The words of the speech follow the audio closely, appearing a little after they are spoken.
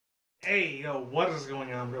Hey, yo, what is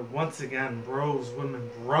going on, bro? Once again, bros, women,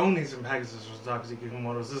 bronies, and Pegasus with Toxic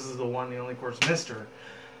Kikumotos. This is the one, the only, of course, Mr.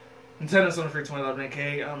 Nintendo's on the free 2011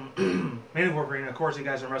 AK. Mainly Wolverine. Of course, you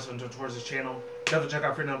guys are wrestling towards this channel. Definitely check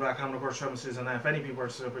out freedom.com. And of course, show me season 9. If any people are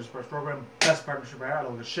still for sports program, best partnership I had,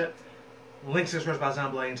 all good shit. Links to the box down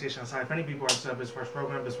below, orientation outside. If any people are still for sports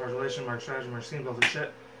program, business relation, market strategy, market schemes, all good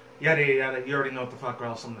shit. Yada, yada, yada. You already know what the fuck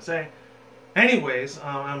else I'm going to say. Anyways,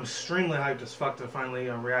 I'm extremely hyped as fuck to finally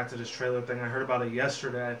react to this trailer thing. I heard about it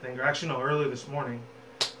yesterday, I think, or actually no, earlier this morning.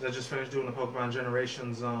 I just finished doing the Pokemon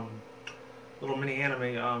Generations little mini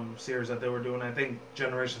anime series that they were doing. I think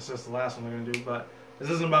Generations is the last one they're gonna do, but this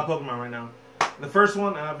isn't about Pokemon right now. The first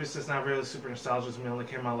one, obviously, it's not really super nostalgic to me. It only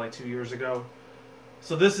came out like 2 years ago.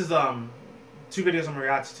 So this is two videos I'm gonna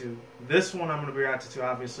react to. This one I'm gonna be reacting to,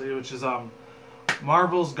 obviously, which is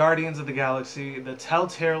Marvel's Guardians of the Galaxy, the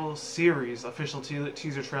Telltale series official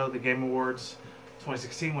teaser trailer at the Game Awards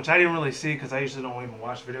 2016, which I didn't really see because I usually don't even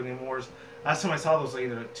watch Video Game Awards. Last time I saw those was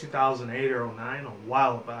either 2008 or 09, a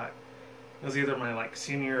while back. It was either my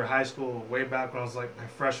senior year of high school, way back when I was like my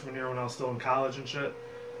freshman year when I was still in college and shit.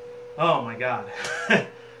 Oh my god.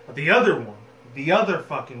 But the other one, the other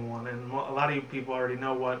fucking one, and a lot of you people already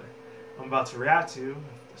know what I'm about to react to.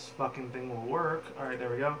 If this fucking thing will work. Alright,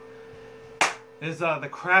 there we go. Is the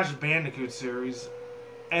Crash Bandicoot series,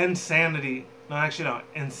 Insanity, no actually no,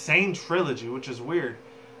 Insane Trilogy, which is weird,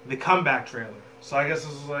 the comeback trailer. So I guess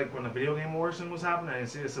this was like when the Video Game Awards thing was happening. I didn't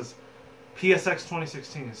see it. It says PSX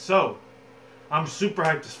 2016. So I'm super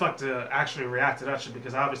hyped as fuck to actually react to that shit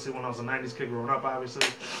because obviously when I was a 90s kid growing up, obviously,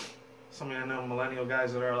 some of you I know millennial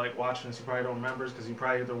guys that are like watching this, you probably don't remember because you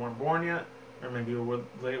probably either weren't born yet or maybe you were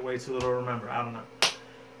way too little to remember. I don't know.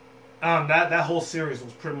 That whole series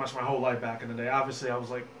was pretty much my whole life back in the day. Obviously, I was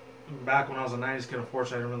like, back when I was a 90s kid,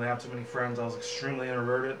 unfortunately, I didn't really have too many friends. I was extremely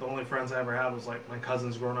introverted. The only friends I ever had was like my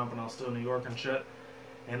cousins growing up when I was still in New York and shit.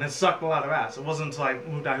 And it sucked a lot of ass. It wasn't until I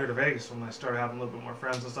moved out here to Vegas when I started having a little bit more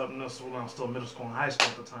friends and stuff. And this was when I was still in middle school and high school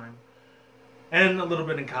at the time. And a little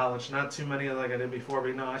bit in college. Not too many like I did before, but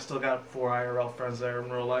you know, I still got 4 IRL friends there in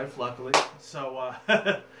real life, luckily. So,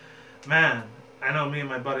 man. I know me and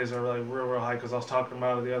my buddies are like real high because I was talking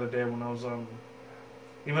about it the other day when I was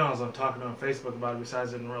even I was talking on Facebook about it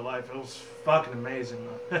besides it in real life. It was fucking amazing.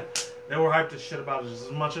 They were hyped as shit about it just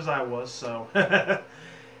as much as I was. So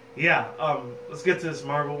yeah, let's get to this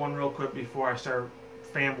Marvel one real quick before I start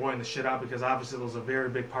fanboying the shit out because obviously it was a very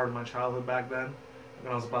big part of my childhood back then.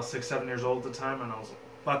 When I was about 6-7 years old at the time and I was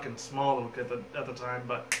a fucking small little kid at the time.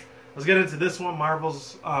 But let's get into this one,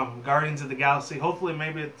 Marvel's Guardians of the Galaxy. Hopefully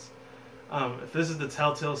maybe it's if this is the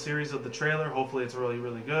Telltale series of the trailer, hopefully it's really,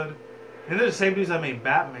 really good. And they're the same dudes that made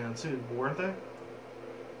Batman too, weren't they?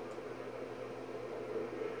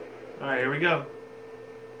 Alright, here we go.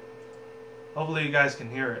 Hopefully you guys can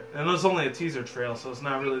hear it. And it's only a teaser trail, so it's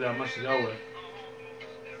not really that much to go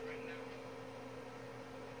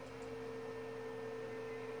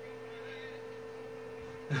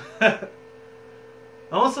with.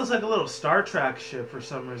 Almost looks like a little Star Trek ship for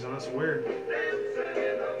some reason. That's weird.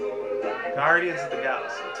 Guardians of the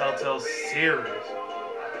Galaxy, Telltale series.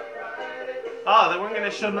 Oh, they weren't going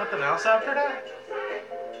to show nothing else after that?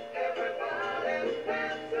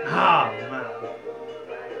 Oh, man.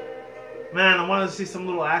 Man, I wanted to see some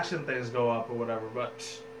little action things go up or whatever, but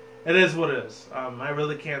it is what it is. I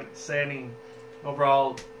really can't say any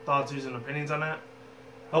overall thoughts, views, and opinions on that.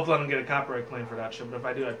 Hopefully I don't get a copyright claim for that shit, but if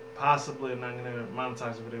I do, I possibly am not going to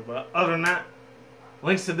monetize the video. But other than that,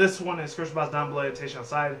 links to this one in the description box down below, orientation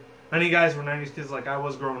outside. If any of you guys were 90s kids like I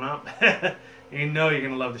was growing up, you know you're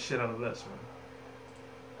going to love the shit out of this, man.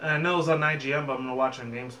 And I know it was on IGN, but I'm going to watch on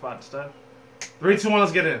GameSpot instead. 3, 2, 1,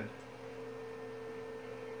 let's get in.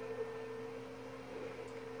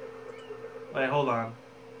 Wait, hold on.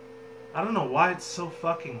 I don't know why it's so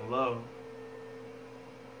fucking low.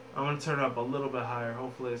 I'm going to turn it up a little bit higher.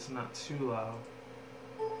 Hopefully it's not too loud.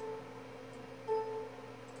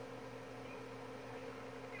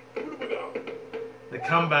 The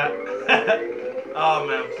comeback. Oh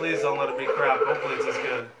man, please don't let it be crap. Hopefully it's as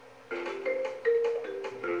good.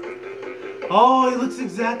 Oh, he looks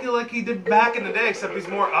exactly like he did back in the day, except he's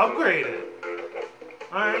more upgraded.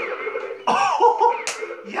 Alright. Oh,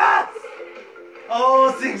 yes! Oh,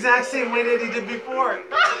 it's the exact same way that he did before.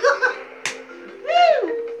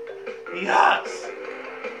 Yes!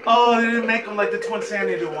 Oh, they didn't make him like the Twin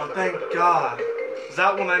Sanity one, thank God. Because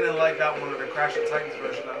that one, I didn't like that one of the Crash and Titans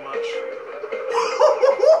version that much.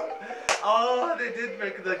 Oh, they did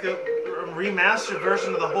make like a remastered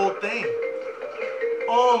version of the whole thing.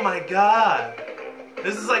 Oh my God.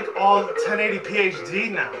 This is like all 1080p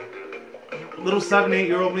HD now. Little 7,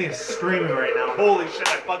 8-year-old me is screaming right now. Holy shit,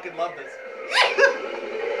 I fucking love this.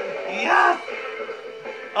 Yes!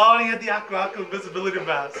 Oh, and he had the Aku invisibility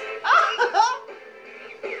mask.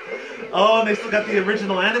 Oh, and they still got the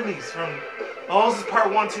original enemies from... Oh, this is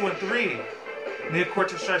part 1, 2, and 3. Neo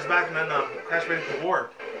Cortex Strikes Back and then Crash Bandicoot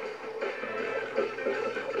Warped.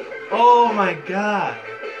 Oh my god.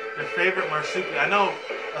 Your favorite marsupial. I know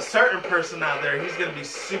a certain person out there, he's gonna be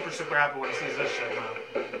super, super happy when he sees this shit, man.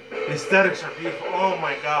 The aesthetics are beautiful. Oh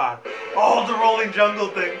my god. Oh, the rolling jungle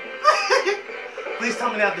thing. Please tell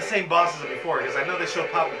me they have the same bosses as before, because I know they show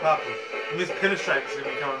Papu Papu. And this Pinstripe is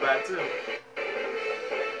gonna be coming back too.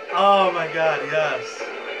 Oh my god, yes.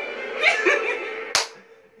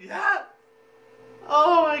 Yeah.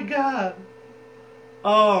 Oh my god.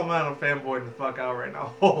 Oh man, I'm fanboying the fuck out right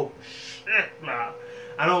now. Oh shit, man.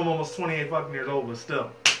 I know I'm almost 28 fucking years old, but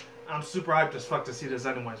still. I'm super hyped as fuck to see this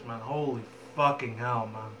anyways, man. Holy fucking hell,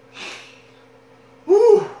 man.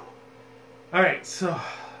 Woo! Alright, so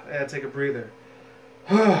I gotta take a breather.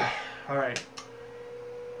 Alright.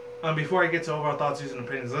 Before I get to overall thoughts, views, and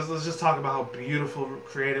opinions, let's just talk about how beautiful,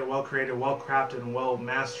 created, well-crafted, and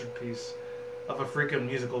well-mastered piece of a freaking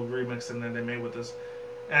musical remix that they made with this.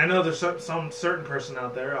 And I know there's some certain person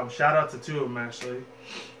out there, shout out to 2 of them actually,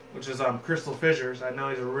 which is Crystal Fissures. I know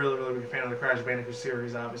he's a really, really big fan of the Crash Bandicoot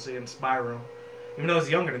series, obviously, and Spyro. Even though he's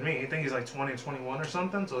younger than me, I think he's like 20 or 21 or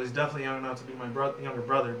something, so he's definitely young enough to be my younger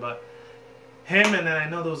brother, but him, and then I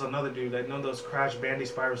know there was another dude, I know those Crash Bandy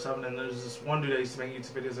Spyro 7, and there's this one dude that used to make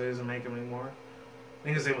YouTube videos that doesn't make them anymore. I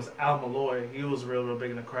think his name was Al Malloy. He was real, real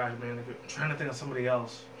big into Crash Bandicoot. I'm trying to think of somebody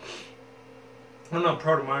else. I don't know if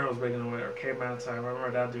Proto Mario was big into it, or Caveman Time. I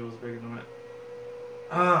remember that dude was big into it.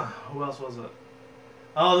 Who else was it?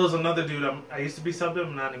 Oh, there was another dude. I used to be subbed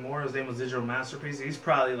him, not anymore. His name was Digital Masterpiece. He's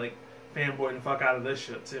probably like fanboying the fuck out of this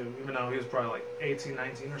shit too, even though he was probably like 18,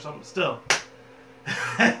 19 or something. Still.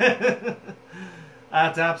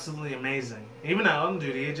 That's absolutely amazing. Even that other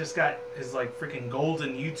dude, he just got his like freaking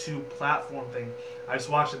golden YouTube platform thing. I just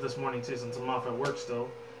watched it this morning too, since I'm off at work still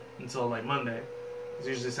until like Monday. It's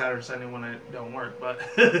usually Saturday or Sunday when I don't work, but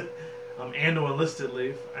Ando enlisted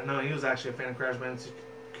leave. I know he was actually a fan of Crash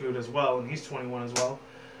Bandicoot as well, and he's 21 as well.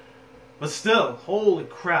 But still, holy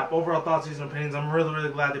crap! Overall thoughts, views, and opinions. I'm really, really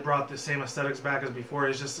glad they brought the same aesthetics back as before.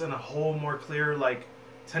 It's just in a whole more clear, like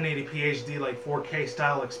 1080p HD, like 4K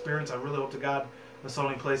style experience. I really hope to God the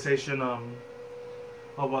Sony PlayStation,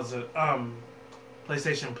 what was it?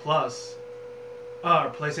 PlayStation Plus, or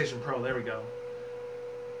PlayStation Pro. There we go.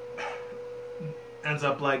 Ends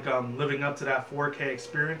up like living up to that 4K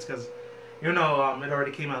experience, because you know it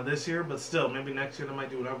already came out this year, but still maybe next year they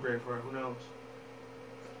might do an upgrade for it. Who knows?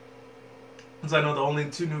 Since I know the only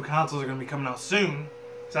 2 new consoles are going to be coming out soon,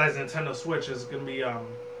 besides Nintendo Switch, is going to be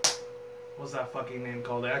what's that fucking name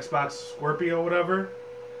called? The Xbox Scorpio, or whatever.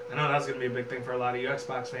 I know that's going to be a big thing for a lot of you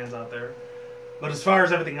Xbox fans out there. But as far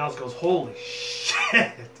as everything else goes, holy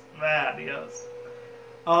shit, man, yes.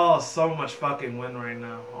 Oh, so much fucking win right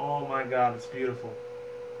now. Oh my god, it's beautiful.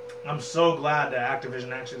 I'm so glad that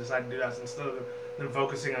Activision actually decided to do that instead of them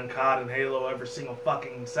focusing on COD and Halo every single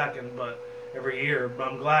fucking second, but every year. But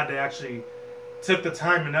I'm glad they actually took the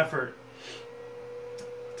time and effort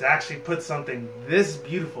to actually put something this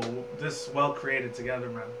beautiful, this well created together,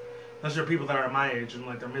 man. Those are people that are my age, in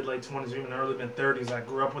like their mid-late 20s, or even early mid-30s, that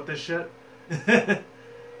grew up with this shit.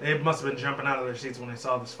 They must have been jumping out of their seats when they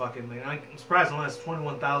saw this fucking thing. I'm surprised it only has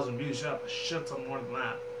 21,000 views. Shit, some more than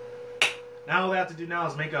that. Now all they have to do now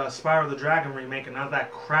is make a Spyro the Dragon remake, and not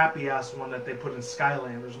that crappy-ass one that they put in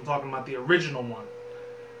Skylanders. I'm talking about the original one.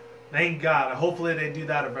 Thank God. Hopefully they do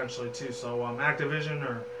that eventually, too. So, Activision,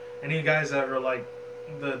 or any of you guys that are, like,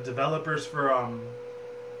 the developers for,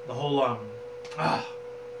 the whole,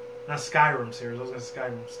 not Skyrim series. I was going to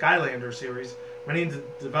say Skylander series. Many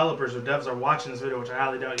developers or devs are watching this video, which I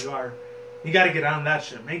highly doubt you are. You got to get on that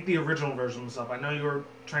shit. Make the original version of stuff. I know you were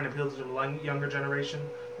trying to appeal to the younger generation,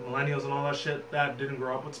 the millennials and all that shit that didn't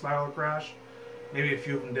grow up with Spyro or Crash. Maybe a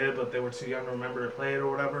few of them did, but they were too young to remember to play it or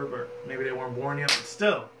whatever. But maybe they weren't born yet. But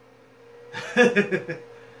still,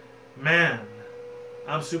 man,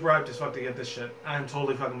 I'm super hyped as fuck to get this shit. I'm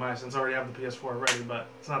totally fucking biased since I already have the PS4 already, but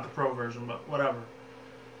it's not the Pro version. But whatever.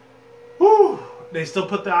 Woo! They still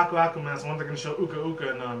put the Aku mask. One they're going to show Uka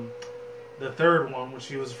Uka in the third one, which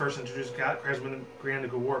he was first introduced to Crash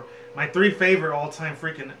Bandicoot Warped. My 3 favorite all-time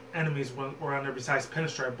freaking enemies were on there besides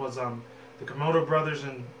Pinstripe was the Komodo brothers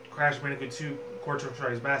and Crash Bandicoot 2 Cortex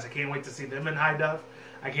Strikes Back. I can't wait to see them in high def.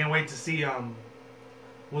 I can't wait to see what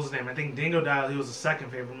was his name? I think Dingo Dial. He was the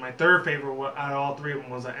second favorite. My third favorite out of all 3 of them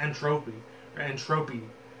was Entropy.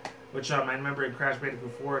 which I remember in Crash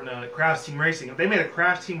Bandicoot 4 and Crash Team Racing. If they made a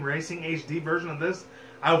Crash Team Racing HD version of this,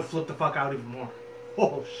 I would flip the fuck out even more.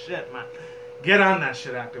 Oh shit, man. Get on that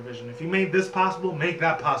shit, Activision. If you made this possible, make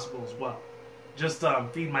that possible as well. Just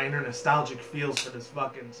feed my inner nostalgic feels for this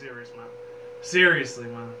fucking series, man. Seriously,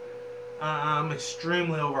 man. I'm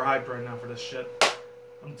extremely overhyped right now for this shit.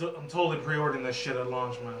 I'm totally pre-ordering this shit at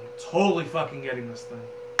launch, man. Totally fucking getting this thing.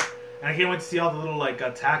 And I can't wait to see all the little, like,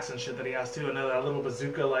 attacks and shit that he has, too. And that little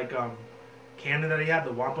bazooka, like, cannon that he had,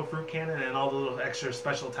 the Wampa Fruit cannon, and all the little extra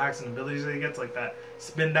special attacks and abilities that he gets, like that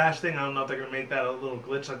spin dash thing. I don't know if they're going to make that a little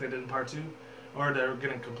glitch like they did in Part 2. Or they're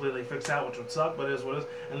going to completely fix that, which would suck, but it is what it is.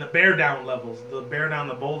 And the bear down levels. The bear down,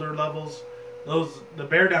 the boulder levels. The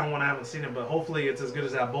bear down one, I haven't seen it, but hopefully it's as good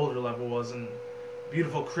as that boulder level was. And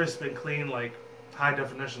beautiful, crisp, and clean, like, high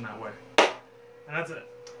definition that way. And that's it.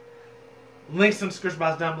 Links in the description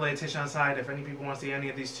box down below, attention on the side if any people want to see any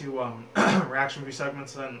of these two reaction review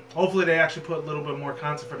segments. And hopefully they actually put a little bit more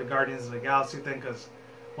content for the Guardians of the Galaxy thing, because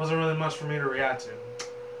it wasn't really much for me to react to.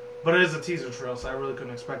 But it is a teaser trail, so I really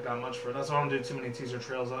couldn't expect that much for it. That's why I don't do too many teaser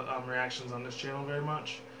trails reactions on this channel very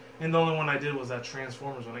much. And the only one I did was that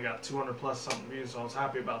Transformers when I got 200 plus something views, so I was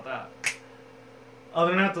happy about that.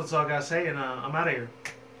 Other than that, that's all I gotta say, and I'm out of here.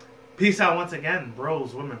 Peace out once again,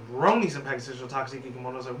 bros, women, bronies, and Pegasus, toxic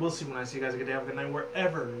kimonos. I will see when I see you guys. A good day, have a good night,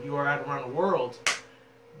 wherever you are at around the world.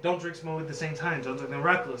 Don't drink smoke at the same time. Don't drink them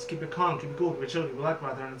reckless. Keep it calm, keep it cool, keep it chill, keep it lucky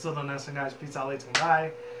out there. And until then, next time, guys, peace out, later,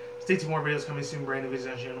 bye. Stay tuned, more videos coming soon, brand new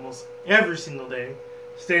videos on animals every single day.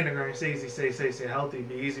 Stay in the grind, stay easy, stay healthy,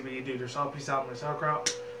 be easy, be you, do yourself. Peace out, my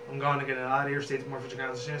sauerkraut. I'm going to get it out of here. Stay tuned more future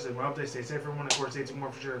content on this channel, stay more updates, stay safe everyone. Of course, stay tuned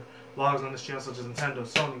more future vlogs on this channel, such as Nintendo,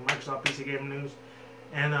 Sony, Microsoft, PC gaming news,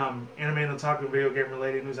 and anime and otaku video game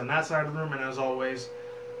related news on that side of the room. And as always,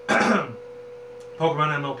 Pokemon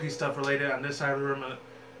MLP stuff related on this side of the room.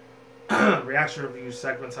 Reaction review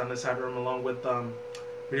segments on this side of the room, along with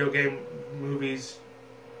video game movies.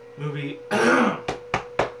 Sorry,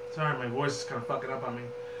 my voice is kind of fucking up on me.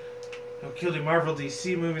 Kill the Marvel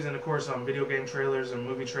DC movies, and of course video game trailers and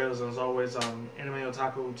movie trailers, and as always anime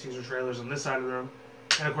otaku teaser trailers on this side of the room,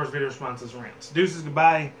 and of course video responses, rants. Deuces,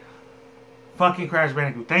 goodbye. Fucking Crash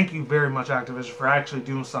Bandicoot. Thank you very much, Activision, for actually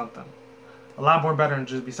doing something a lot more better than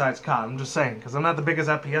just besides COD. I'm just saying, because I'm not the biggest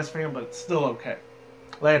FPS fan, but it's still okay.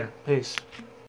 Later. Peace.